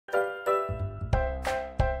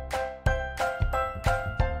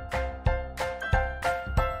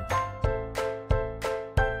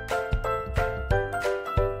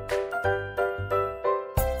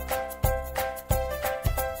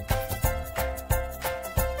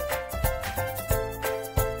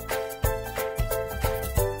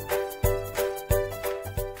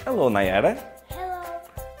Hello, Nayara. Hello.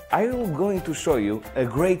 I am going to show you a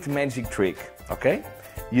great magic trick, okay?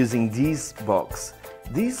 Using this box.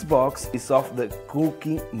 This box is of the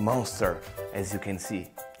Cookie Monster, as you can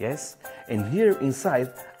see, yes? And here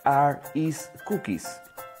inside are his cookies.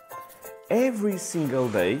 Every single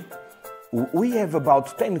day, we have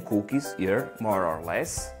about 10 cookies here, more or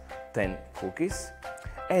less, 10 cookies.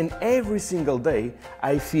 And every single day,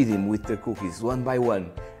 I feed him with the cookies one by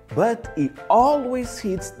one. But he always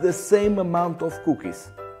hits the same amount of cookies,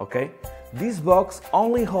 okay? This box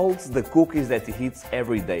only holds the cookies that he eats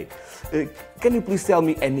every day. Can you please tell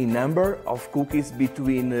me any number of cookies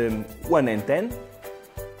between 1 and 10?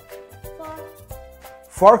 4.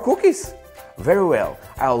 4 cookies? Very well.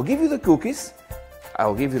 I'll give you the cookies.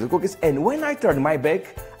 And when I turn my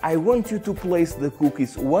back, I want you to place the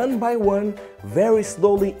cookies one by one, very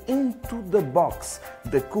slowly into the box,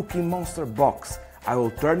 the Cookie Monster box. I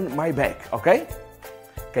will turn my back, okay?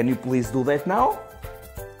 Can you please do that now?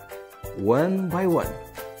 One by one.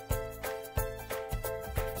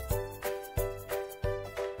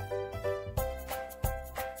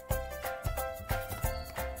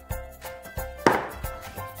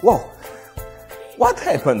 Whoa! What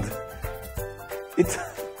happened?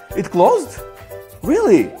 It closed?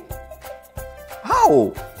 Really?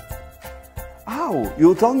 How? How?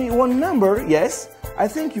 You told me one number, yes? I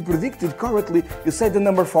think you predicted correctly. You said the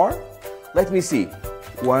number 4? Let me see.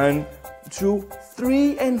 1, 2,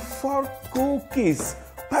 3 and 4 cookies.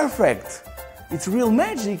 Perfect. It's real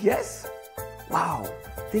magic, yes? Wow.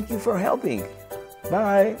 Thank you for helping.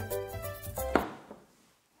 Bye.